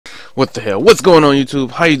What the hell? What's going on,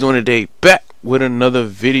 YouTube? How you doing today? Back with another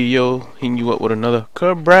video, hitting you up with another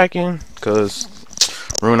Cabrakan. Cause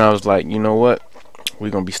Runa was like, you know what?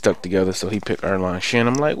 We're gonna be stuck together, so he picked Erlang Shin.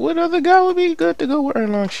 I'm like, what other guy would be good to go with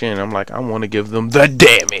Erlang Shin? I'm like, I want to give them the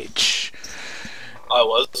damage. I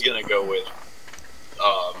was gonna go with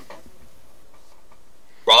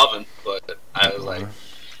Robin, but I was like,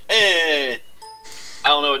 I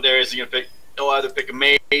don't know what there is. You're gonna pick. He'll either pick a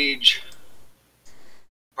mage,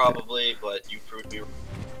 probably, but you proved me wrong.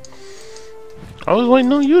 I was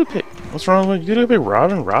waiting on you to pick. What's wrong with you to pick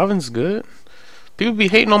Robin? Robin's good. People be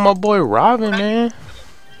hating on my boy Robin, man.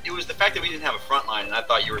 It was the fact that we didn't have a front line, and I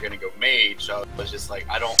thought you were gonna go mage, so I was just like,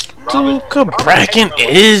 I don't. Robin, Dude, Cabrakan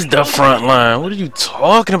is the front line. What are you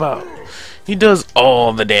talking about? He does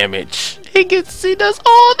all the damage. He does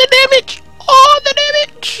all the damage. All the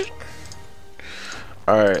damage.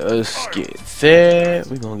 Alright, let's get that.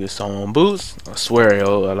 We're gonna get some boots. I swear,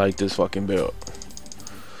 yo, I like this fucking build.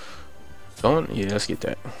 Going? Yeah, let's get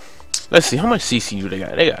that. Let's see, how much CC do they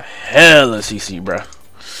got? They got hella CC, bruh.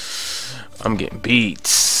 I'm getting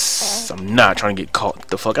beats. I'm not trying to get caught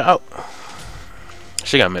the fuck out.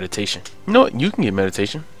 She got meditation. You know what? You can get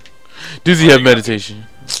meditation. Does he have meditation?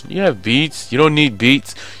 You have beats. You don't need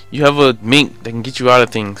beats. You have a mink that can get you out of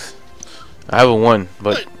things. I have a 1,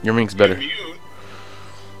 but your mink's better.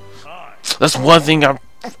 That's one thing I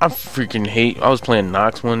freaking hate. I was playing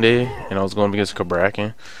Nox one day and I was going against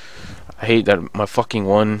Cabrakan. I hate that my fucking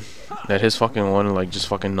one, that his fucking one like just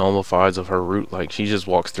fucking nullifies of her root. Like she just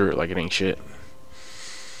walks through it like it ain't shit.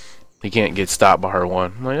 He can't get stopped by her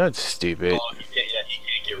one. I'm like, that's stupid. Oh, he can't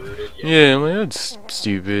get rooted. Yeah, I'm like, that's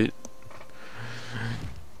stupid.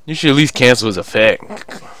 You should at least cancel his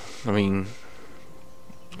effect. I mean,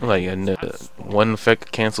 like one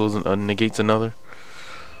effect cancels and negates another.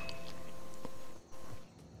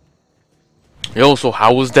 Yo, so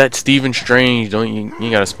how was that Stephen Strange? Don't you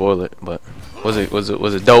ain't gotta spoil it, but was it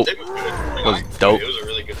dope? It Was dope. It was a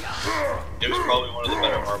really good. It was probably one of the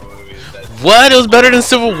better Marvel movies. What? It was better than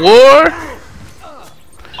Civil War?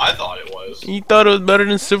 I thought it was. You thought it was better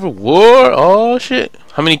than Civil War? Oh shit!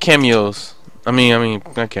 How many cameos? I mean,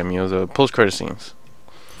 not cameos. Post-credit scenes.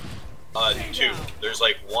 2. There's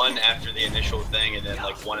like 1 after the initial thing, and then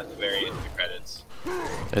like 1 at the very end of the credits.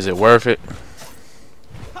 Is it worth it?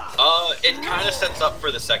 It kind of sets up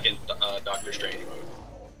for the second Doctor Strange movie.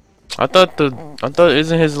 I thought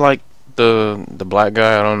isn't his like the black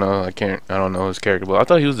guy? I don't know. I don't know his character, but I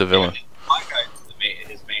thought he was the villain. Yeah, the black guy is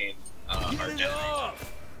his main identity.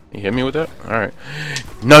 You hit me with that? All right.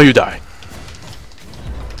 No, you die.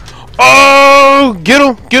 Oh, get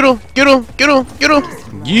him! Get him! Get him! Get him! Get him!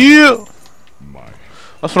 Yeah.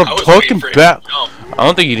 That's what I'm talking about. I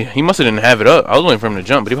don't think he must have didn't have it up. I was waiting for him to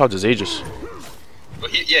jump, but he popped his Aegis. Well,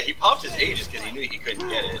 he popped his Aegis because he knew he couldn't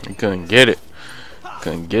get it. He couldn't get it.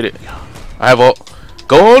 Couldn't get it. I have all.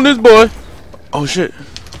 Go on this boy. Oh shit.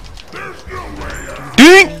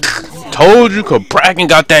 Dink! Told you Cabrakan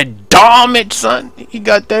got that damage, son. He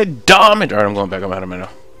got that damage. Alright, I'm going back. I'm out of now.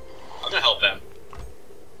 I'm gonna help him.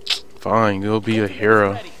 Fine, go be a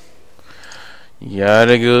hero. You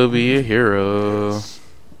gotta go be a hero.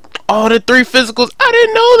 Oh, the 3 physicals. I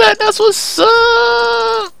didn't know that. That's what's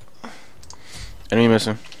up. Enemy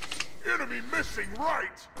missing. Enemy missing, right?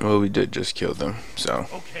 Well, we did just kill them, so.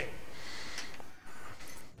 Okay.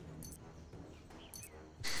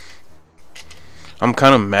 I'm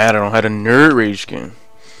kind of mad I don't have a nerd rage skin.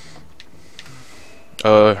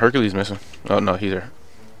 Hercules missing. Oh no, he's there.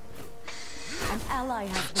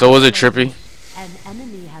 So was it trippy? An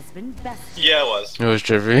enemy has been bested. Yeah, it was. It was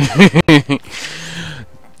trippy.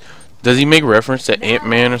 Does he make reference to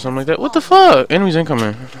Ant-Man or something like that? What the fuck? Enemies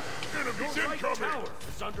incoming.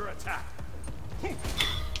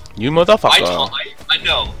 You motherfucker. I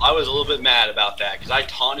know. I was a little bit mad about that because I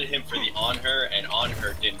taunted him for the on her, and on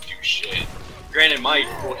her didn't do shit. Granted,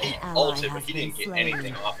 he ulted, but he didn't get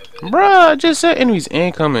anything off of it. Bruh, I just said enemies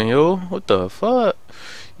incoming, yo. What the fuck?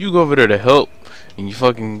 You go over there to help, and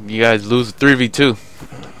you guys lose 3v2.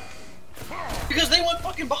 Because they went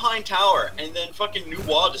fucking behind tower, and then fucking New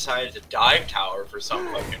Wall decided to dive tower for some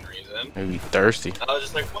fucking reason. They be thirsty. I was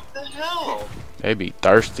just like, what the hell? They be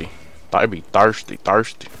thirsty. They be thirsty,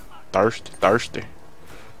 thirsty, thirsty, thirsty.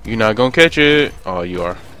 You not gonna catch it. Oh, you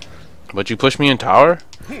are. But you pushed me in tower?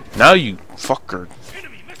 Now you fucker.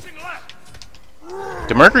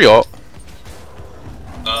 The Mercury ult?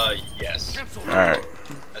 Yes. Alright.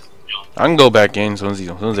 I can go back in as soon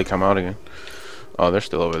as they come out again. Oh, they're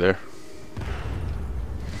still over there.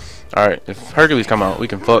 Alright, if Hercules come out, we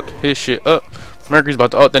can fuck his shit up. Mercury's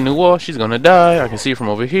about to ult that new wall. She's gonna die. I can see it from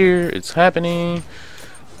over here. It's happening.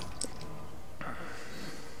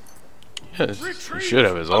 Yes, he should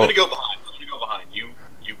have his I'm ult. gonna go behind.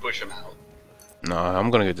 You push him out. No, I'm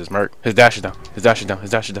gonna get this Merc. His dash is down. His dash is down. His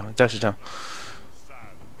dash is down. His dash is down.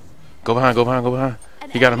 Go behind. Go behind. Go behind.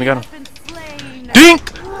 He got him. He got him.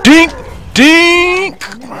 Dink! Dink! Dink!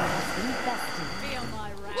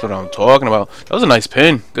 That's what I'm talking about. That was a nice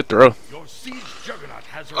pin. Good throw.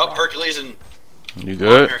 Oh, Hercules and... You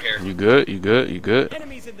good? You good? You good? You good?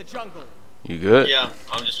 Enemies in the jungle. You good? Yeah,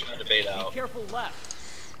 I'm just trying to bait out. Careful left.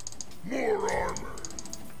 More armor.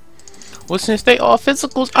 Well, since they all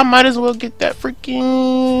physicals, I might as well get that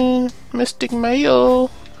freaking Mystic Mayo.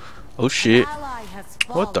 Oh shit.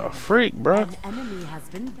 What the freak, bro?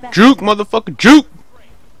 Juke, motherfucker, juke!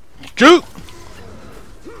 Juke!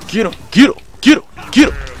 Get him, get him, get him, get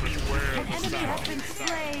him!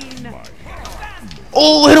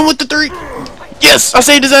 Oh, hit him with the 3! Yes! I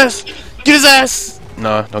saved his ass! Get his ass!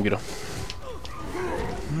 Nah, don't get him.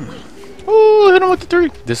 Oh, hit him with the 3.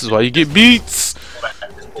 This is why you get beats!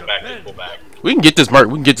 Pull back, pull back. We can get this Merc,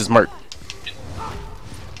 we can get this Merc.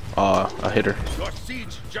 I hit her. Your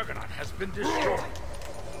siege juggernaut has been destroyed.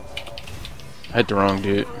 I hit the wrong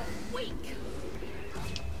dude.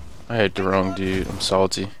 I hit the wrong dude. I'm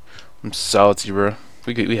salty. I'm salty, bro.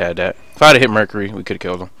 We had that. If I'd have hit Mercury, we could have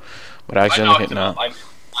killed him. But I accidentally hit now.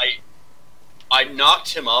 I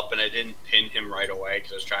knocked him up and I didn't pin him right away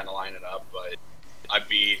because I was trying to line it up, but I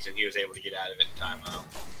beat and he was able to get out of it in timeout.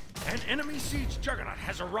 An enemy siege juggernaut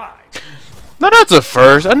has arrived. No, that's a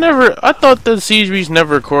first. I thought the siege beast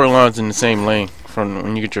never correlates in the same lane from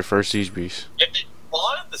when you get your first siege beast. If they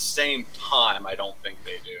spawn at the same time, I don't think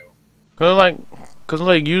they do. Cause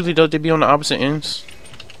like usually don't they be on the opposite ends?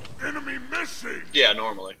 Enemy missing. Yeah,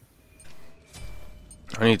 normally.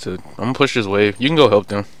 I'm gonna push this wave. You can go help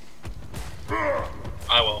them.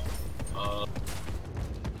 I will.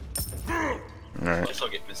 Alright. I guess I'll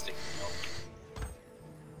get Mystic.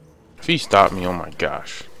 If he stopped me, oh my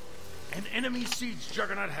gosh. An enemy siege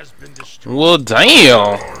juggernaut has been destroyed. Well,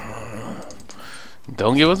 damn.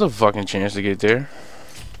 Don't give us a fucking chance to get there.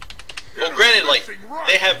 Well, granted, like,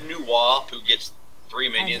 they have New Wah, who gets 3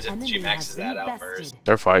 minions if she maxes that out first.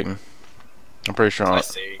 They're fighting. I'm pretty sure I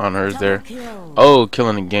see. on hers there. Oh,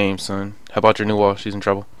 killing the game, son. How about your new wall? She's in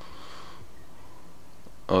trouble.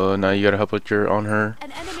 Now you gotta help with your on her.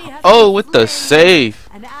 Oh, with the save.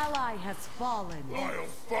 An ally has fallen. I'll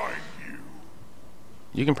find you.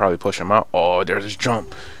 You can probably push him out. Oh, there's his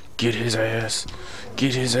jump. Get his ass.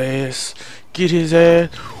 Get his ass. Get his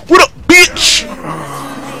ass. What up, bitch?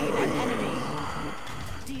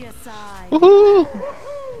 Woohoo!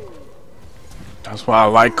 That's why I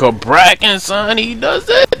like Cabrakan, son. He does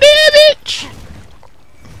the damage.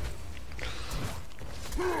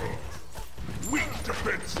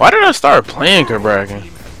 Why did I start playing Cabrakan?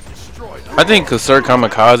 I think cause Sir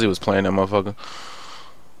Kamikaze was playing that motherfucker.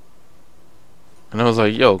 And I was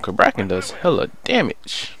like, yo, Cabrakan does hella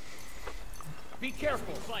damage. Be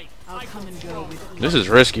careful. Fight. This is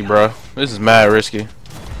risky, bro. This is mad risky.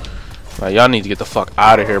 Like, y'all need to get the fuck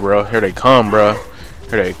out of here, bro. Here they come, bro.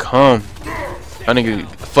 Here they come. Y'all need to get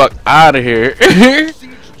the fuck out of here.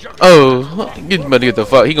 Oh, about to get the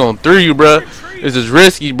fuck. He gonna through you, bro. This is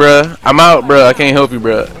risky, bro. I'm out, bro. I can't help you,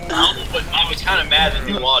 bro. I was kind of mad that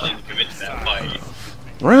New Wah didn't commit to that fight.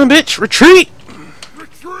 Run, bitch. Retreat.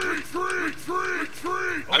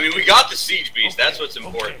 I mean, we got the Siege Beast. That's what's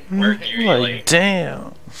important. Mercury, Like,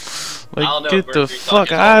 damn. Like, know, get the Mercury fuck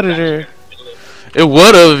talking out of about there. that. It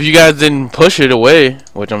would have if you guys didn't push it away,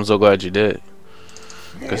 which I'm so glad you did.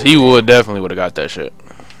 Because he definitely would have got that shit.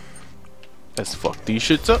 Let's fuck these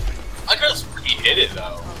shits up. I could have he hit it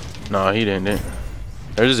though. Nah, he didn't.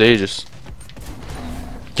 There's his Aegis.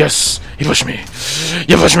 Yes! He pushed me!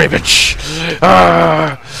 You pushed me, bitch!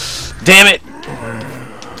 Ah! Damn it!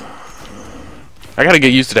 I gotta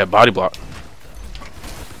get used to that body block.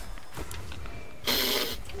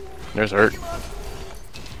 There's Hurt.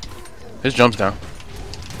 His jump's down.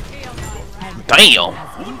 Damn!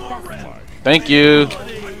 Thank you!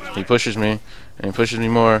 He pushes me. And he pushes me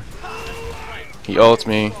more. He ults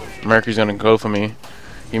me. Mercury's gonna go for me.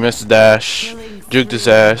 He missed his dash. Juked his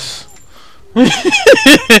ass.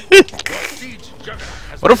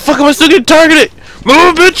 What the fuck am I still getting targeted?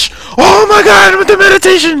 Move, bitch! Oh my god, with the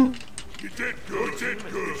meditation!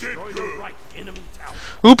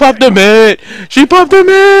 Who popped the mid? She popped the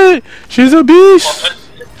mid! She's a beast!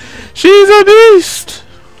 She's a beast!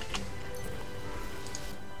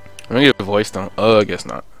 I'm gonna get a voice down. I guess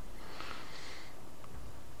not.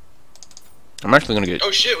 I'm actually gonna get.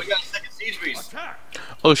 Oh shit, we got a second Siege Beast.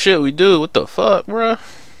 Oh shit, we do. What the fuck, bruh?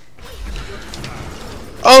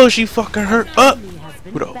 Oh, she fucking hurt up.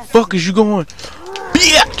 Where the fuck is you going?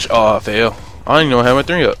 Bitch! Oh, I fail. I don't even know how my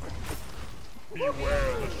 3 up.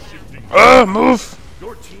 Beware the shifting. Move.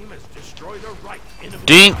 Your team has destroyed a right enemy.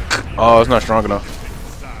 Dink. Oh, it's not strong enough.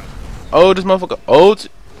 Oh, this motherfucker. Oh,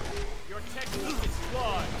 Your technique is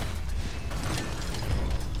flawed.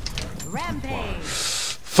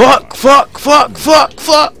 Rampage.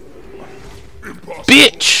 fuck.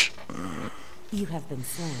 Bitch. You have been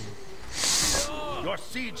slain. Your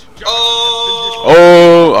siege juggernaut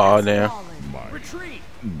Oh! Oh, damn. Fallen. Retreat.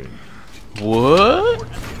 What?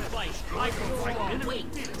 Fight. I can wait.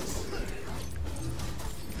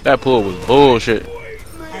 That pull was bullshit.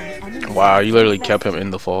 An enemy Wow, you literally kept him in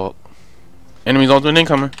the fog. Enemy's ultimate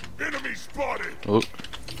incoming. enemy spotted. Oh.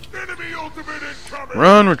 Enemy ultimate incoming.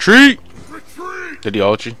 Run, retreat. Retreat. Did he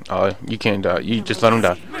ult you? Oh, you can't die. You just let him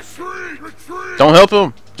die. Retreat. Retreat. Don't help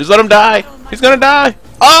him. Just let him die. He's gonna die.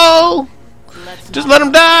 Oh! Just let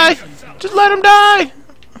him die. Just let him die.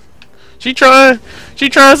 She trying. She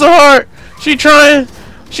trying so hard. She trying.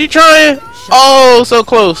 She trying. Oh, so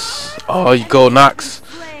close. Oh, you go Nox.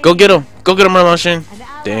 Go get him. Go get him, Merlin. An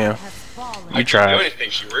ally Damn. has fallen. You I didn't do tried. anything.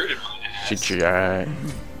 She rooted my ass. She tried.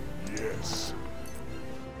 Yes.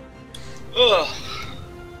 Ugh.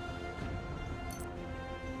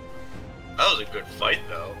 That was a good fight,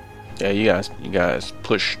 though. Yeah, you guys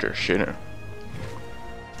pushed her shit in.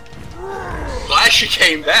 Glad she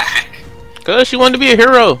came back. Cause she wanted to be a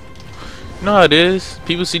hero. You know how it is.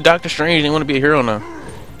 People see Doctor Strange, they want to be a hero now.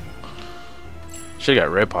 She got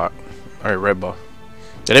Red Pot. Alright, Red Ball.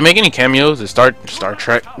 Did they make any cameos? Did Star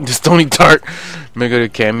Trek? Does Tony Stark make a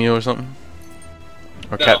cameo or something?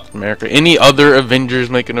 Or No. Captain America? Any other Avengers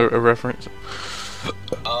making a reference?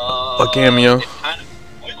 A cameo. It's kind of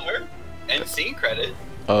spoiler and scene credit.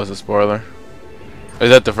 Oh, it's a spoiler. Is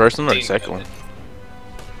that the first one or the Scene second one? credit.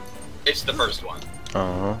 It's the first one.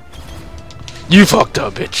 Uh-huh. You fucked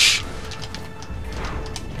up, bitch.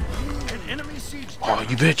 An enemy siege Oh, you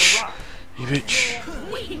juggernaut bitch. has arrived. You bitch.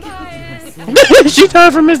 She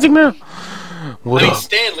died from Mystic Mail. What I mean, up?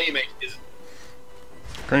 Stan Lee makes his.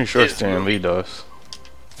 Pretty sure his Stan movie. Lee does.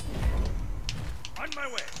 On my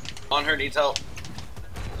way. On her needs help.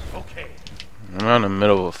 Okay. I'm not in the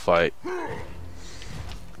middle of a fight.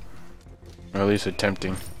 Or at least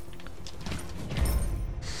attempting.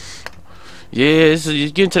 Yeah, it's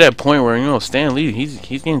getting to that point where, you know, Stan Lee, he's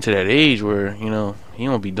getting to that age where, you know, he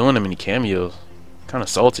won't be doing that many cameos. Kind of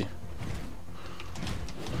salty.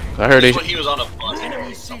 I heard When he was on a bus Enemy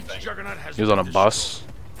reading siege something. juggernaut has he was on a been bus. He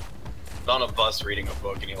was on a bus reading a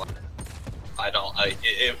book, and he like,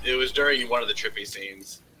 it was during one of the trippy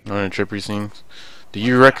scenes. One of the trippy scenes. Do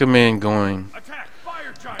you recommend going destroyed. Attack.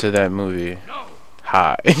 Fire giant. to that movie? No.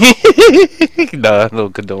 Hi. Nah, no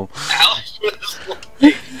condone. Alex was like,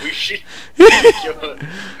 we should go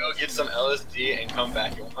get some LSD and come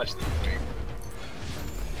back and watch this movie.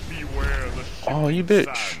 Beware the Oh, you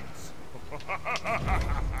shifting bitch. sands.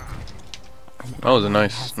 That was a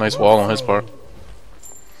nice wall on his part.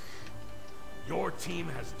 Your team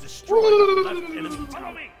has destroyed the left enemy.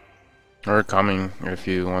 Follow me. Or coming if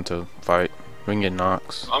you want to fight. We can get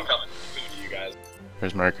Nox. I'm coming to you guys.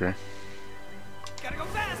 There's Mercury. Gotta go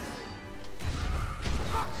fast.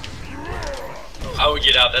 I would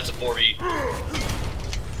get out. That's a 4v.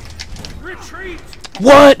 Retreat.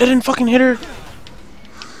 What? That didn't fucking hit her.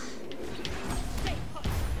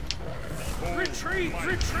 Retreat.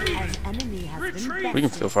 Retreat. An enemy has been Retreat. We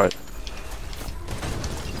can still fight.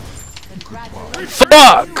 Congratulations.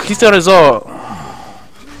 Fuck! He still has all.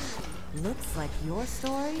 Looks like your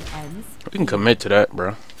story ends. We can commit to that,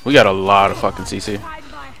 bro. We got a lot of fucking CC.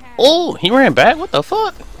 Oh, he ran back? What the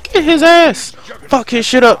fuck? Get his ass. Fuck his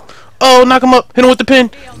shit up. Oh, knock him up. Hit him with the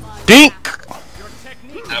pin. Dink.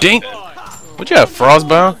 Dink. What you have,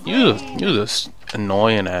 Frostbound? You just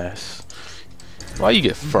annoying ass. Why you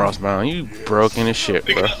get Frostbound? You broken as shit,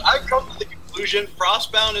 bro. Because I've come to the conclusion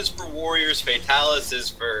Frostbound is for warriors, Fatalis is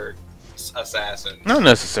for assassins. Not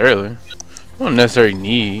necessarily. You don't necessarily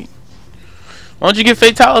need. Why don't you get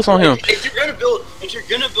Fatalis on him? If you're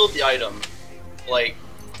gonna build the item, like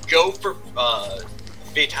go for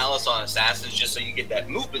Fatalis on assassins just so you get that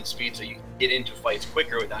movement speed, so you can get into fights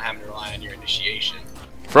quicker without having to rely on your initiation.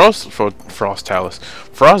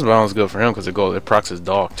 Frostbound is good for him because it procs his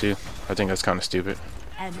dog too. I think that's kind of stupid.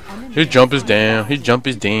 An enemy His jump is down. His jump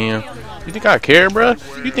is down. You think I care, bro?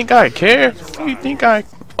 You think I care? You think I?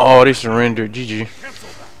 Oh, they surrendered. GG.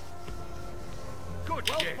 Good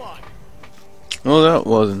game. Well, that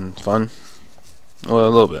wasn't fun. Well, a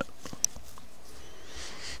little bit.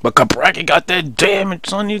 But Cabrakan got that damage,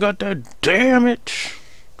 son. You got that damage.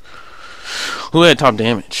 Who had top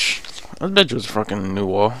damage? I bet you it was fucking New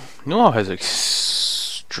Wall. New Wall has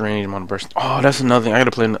Strange amount of burst. Oh, that's another thing. I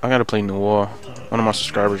gotta play Noir. One of my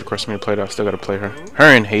subscribers requested me to play that. I still gotta play her. Her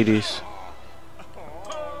and Hades.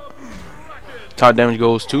 Top damage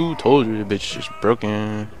goes to. Told you the bitch is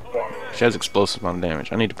broken. She has explosive amount of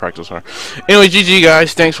damage. I need to practice her. Anyway, GG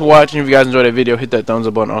guys. Thanks for watching. If you guys enjoyed that video, hit that thumbs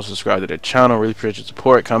up button. Also subscribe to the channel. Really appreciate your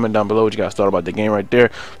support. Comment down below what you guys thought about the game right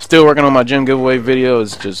there. Still working on my gym giveaway video.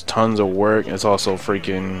 It's just tons of work. It's also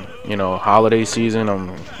freaking, you know, holiday season. I'm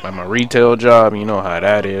at my retail job. You know how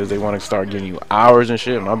that is. They want to start giving you hours and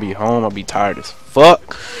shit. And I'll be home. I'll be tired as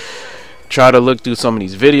fuck. Try to look through some of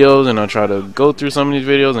these videos, and I'll try to go through some of these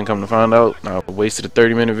videos, and come to find out I wasted a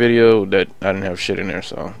 30-minute video that I didn't have shit in there.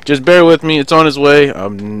 So just bear with me. It's on its way.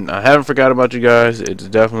 I haven't forgot about you guys. It's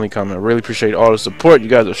definitely coming. I really appreciate all the support you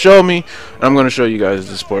guys have shown me, and I'm going to show you guys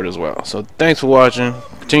the support as well. So thanks for watching.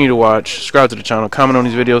 Continue to watch. Subscribe to the channel. Comment on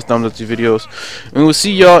these videos. Thumbs up these videos. And we'll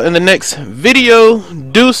see y'all in the next video.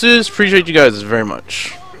 Deuces. Appreciate you guys very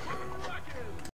much.